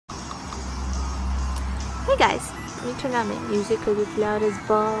Hey guys, let me turn down my music because it's loud as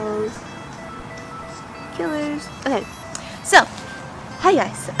balls. Killers. Okay, so hi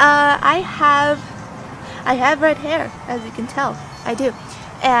guys. I have red hair, as you can tell. I do,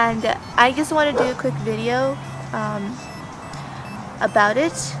 and I just want to do a quick video about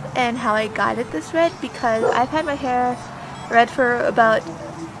it and how I got it this red, because I've had my hair red for about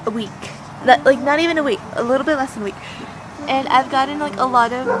a week. Not even a week, a little bit less than a week. And I've gotten like a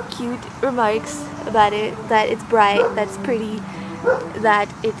lot of cute remarks about it, that it's bright, that's pretty, that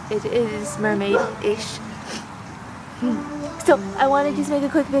it is mermaid-ish. So I want to just make a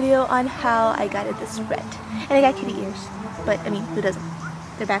quick video on how I got it this red. And I got kitty ears, but I mean, who doesn't?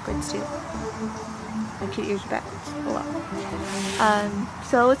 They're backwards too. My kitty ears are backwards. Oh well.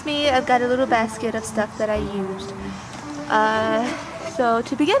 So with me, I've got a little basket of stuff that I used. So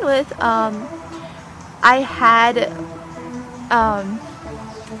to begin with, I had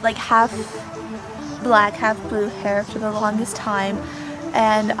like half black, half blue hair for the longest time,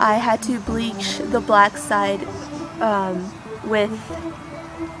 and I had to bleach the black side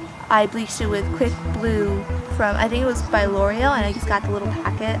I bleached it with Quick Blue from, I think it was by L'Oreal, and I just got the little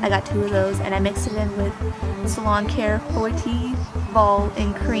packet. I got 2 of those, and I mixed it in with Salon Care 40 Vol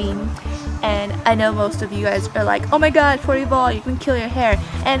in cream. And I know most of you guys are like, oh my god, 40 Vol, you can kill your hair.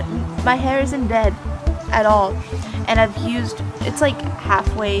 And my hair isn't dead at all. And I've used, it's like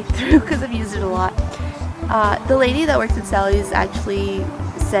halfway through because I've used it a lot. The lady that works at Sally's actually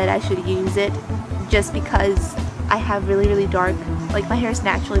said I should use it just because I have really, really dark, like my hair is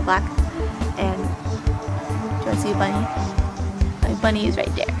naturally black. And do you want to see a bunny? My bunny is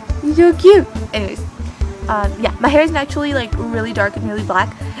right there. He's so cute. Anyways, yeah, my hair is naturally like really dark and really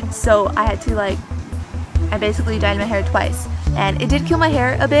black, so I had to I basically dyed my hair twice, and it did kill my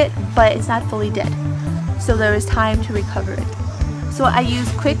hair a bit, but it's not fully dead, so there was time to recover it. So I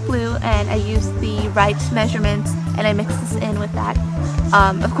used Quick Blue, and I used the right measurements, and I mixed this in with that.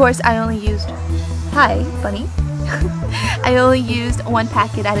 Of course, I only used, hi bunny, I only used 1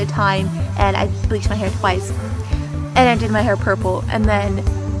 packet at a time, and I bleached my hair twice, and I did my hair purple, and then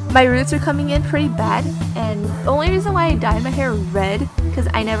my roots are coming in pretty bad. And the only reason why I dyed my hair red, because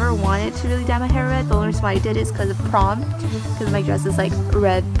I never wanted to really dye my hair red, the only reason why I did is because of prom, because my dress is like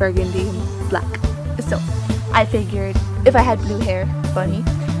red, burgundy, and black. So I figured if I had blue hair, bunny,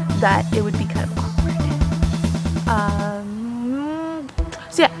 that it would be kind of awkward.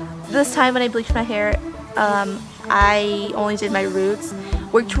 So yeah, this time when I bleached my hair, I only did my roots,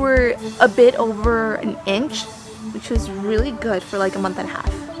 which were a bit over an inch, which was really good for like a month and a half.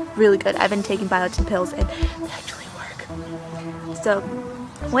 Really good. I've been taking biotin pills and they actually work. So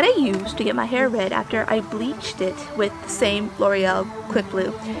what I used to get my hair red after I bleached it with the same L'Oreal Quick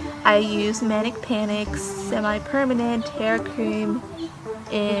Blue, I used Manic Panic semi-permanent hair cream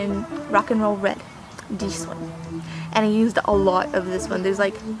in Rock and Roll Red, this one, and I used a lot of this one. There's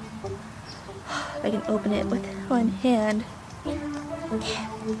like, I can open it with one hand.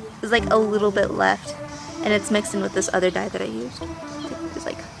 There's like a little bit left, and it's mixed in with this other dye that I used. There's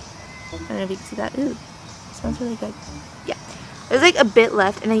like, I don't know if you can see that. Ooh, it smells really good. Yeah, there's like a bit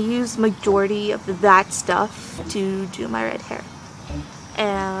left, and I used majority of that stuff to do my red hair.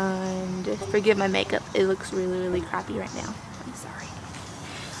 And forgive my makeup, it looks really, really crappy right now. I'm sorry.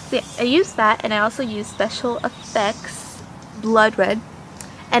 So yeah, I used that, and I also used Special Effects Blood Red.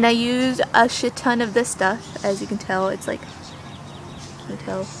 And I used a shit ton of this stuff. As you can tell, it's like,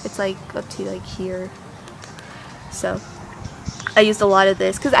 it's like up to like here. So I used a lot of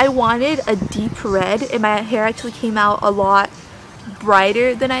this because I wanted a deep red, and my hair actually came out a lot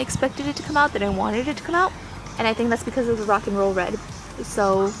brighter than I expected it to come out, than I wanted it to come out. And I think that's because of the Rock and Roll Red.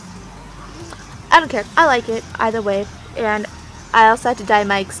 So I don't care. I like it either way. And I also had to dye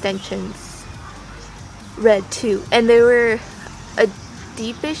my extensions red too. And they were a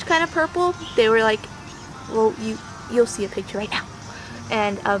deepish kind of purple. They were like, well, you'll see a picture right now.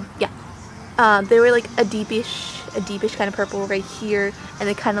 And yeah, they were like a deepish kind of purple right here, and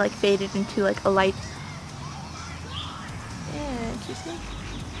they kind of like faded into like a light, yeah, excuse me,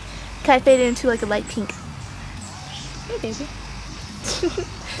 kind of faded into like a light pink. Hey baby.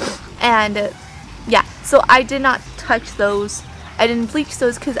 And yeah, so I did not touch those. I didn't bleach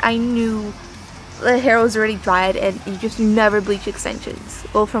those because I knew the hair was already dried, and you just never bleach extensions.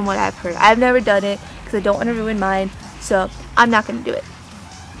 Well, from what I've heard, I've never done it because I don't want to ruin mine, so I'm not gonna do it.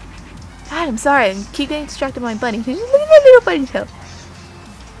 God, I'm sorry, I keep getting distracted by my bunny. Look at that little bunny tail.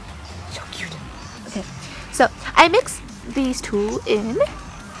 So cute. Okay, so I mixed these 2 in,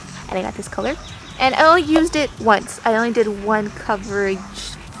 and I got this color. And I only used it once. I only did 1 coverage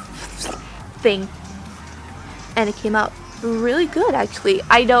thing, and it came out really good actually.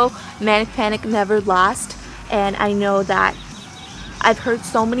 I know Manic Panic never lasts, and I know that I've heard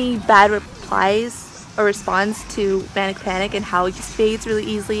so many bad replies or response to Manic Panic and how it just fades really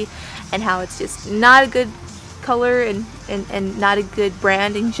easily and how it's just not a good color and not a good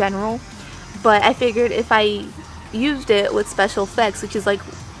brand in general. But I figured if I used it with special effects, which is like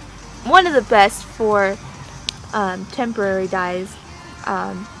one of the best for temporary dyes,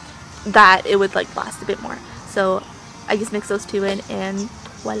 that it would like last a bit more. So I just mix those two in and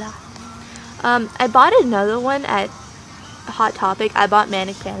voila. I bought another one at Hot Topic. I bought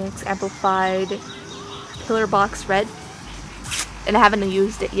Manic Panic's Amplified Pillar Box Red, and I haven't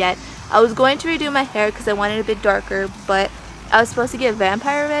used it yet. I was going to redo my hair because I wanted it a bit darker, but I was supposed to get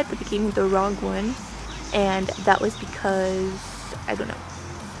Vampire Red, but they gave me the wrong one, and that was because I don't know.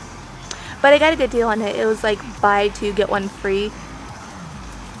 But I got a good deal on it. It was like buy two get one free.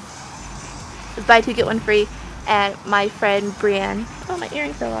 It was buy two get one free, and my friend Brienne. Oh, my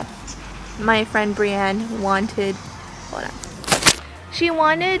earring fell off. My friend Brienne wanted. Hold on. She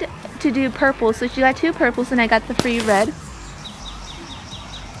wanted to do purple, so she got two purples, and I got the free red.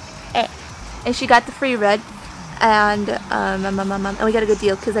 And she got the free red, and we got a good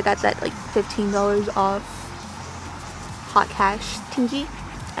deal because I got that like $15 off hot cash tinky,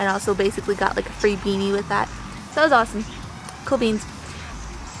 and also basically got like a free beanie with that. So that was awesome. Cool beans.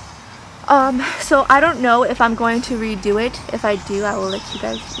 So I don't know if I'm going to redo it. If I do, I will let you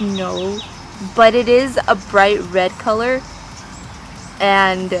guys know. But it is a bright red color,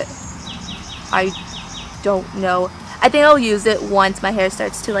 and I don't know. I think I'll use it once my hair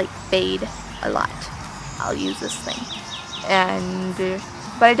starts to like fade a lot. I'll use this thing. And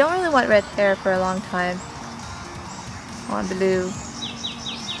but I don't really want red hair for a long time. I want blue.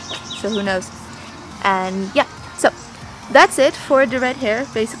 So who knows? And yeah, so that's it for the red hair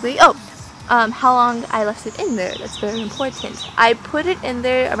basically. Oh, how long I left it in there, that's very important. I put it in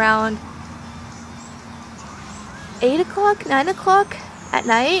there around 8 o'clock, 9 o'clock at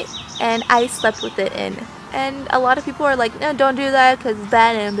night, and I slept with it in. And a lot of people are like, no, don't do that because it's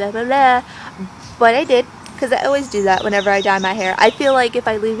bad and blah blah blah. But I did, because I always do that whenever I dye my hair. I feel like if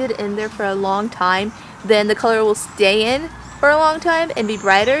I leave it in there for a long time, then the color will stay in for a long time and be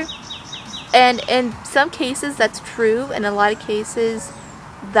brighter. And in some cases that's true, and in a lot of cases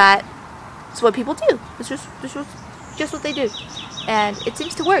that's what people do. It's just what they do. And it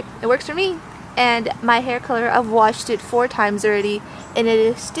seems to work. It works for me. And my hair color, I've washed it 4 times already, and it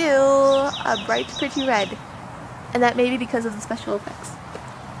is still a bright, pretty red. And that may be because of the special effects.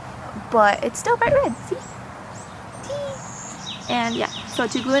 But it's still bright red, see? And yeah, so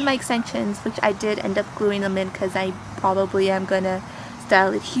to glue in my extensions, which I did end up gluing them in because I probably am gonna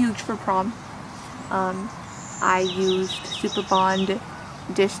style it huge for prom. I used Super Bond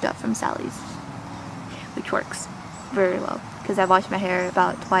dish stuff from Sally's, which works very well because I washed my hair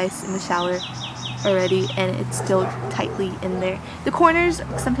about twice in the shower already, and it's still tightly in there. The corners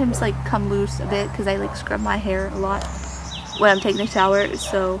sometimes like come loose a bit because I like scrub my hair a lot when I'm taking a shower,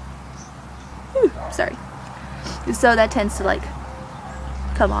 so sorry. So that tends to like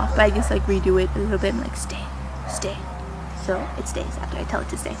come off, but I just like redo it a little bit and like stay. So it stays after I tell it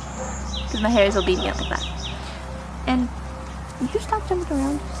to stay, because my hair is obedient like that. And you stop jumping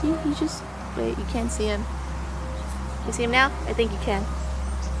around. See, you just wait. You can't see him. You see him now? I think you can.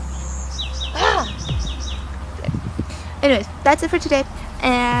 Anyways, that's it for today,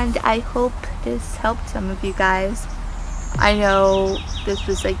 and I hope this helped some of you guys. I know this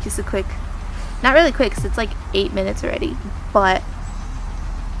was like just a quick, not really quick because it's like 8 minutes already, but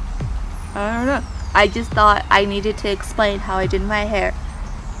I don't know. I just thought I needed to explain how I did my hair,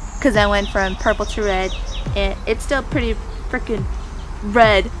 because I went from purple to red, and it's still pretty freaking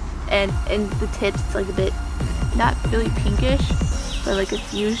red, and in the tips it's like a bit, not really pinkish, but like a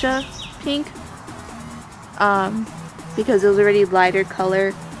fuchsia pink, because it was already lighter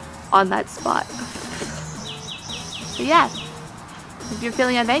color on that spot. So yeah, if you're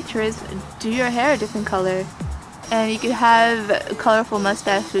feeling adventurous, do your hair a different color, and you can have colorful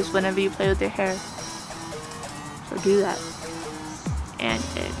mustaches whenever you play with your hair. So do that. And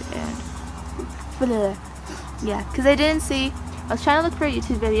yeah, because I didn't see, I was trying to look for a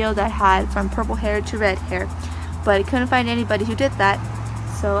YouTube video that had from purple hair to red hair, but I couldn't find anybody who did that.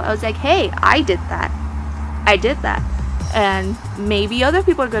 So I was like, hey, I did that, and maybe other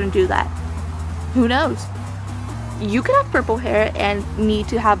people are gonna do that. Who knows? You could have purple hair and need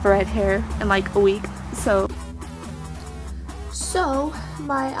to have red hair in like a week. So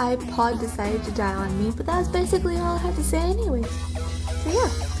my iPod decided to die on me, but that's basically all I had to say anyways. So yeah,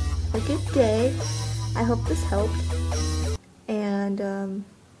 a good day. I hope this helped, and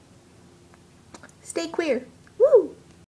stay queer.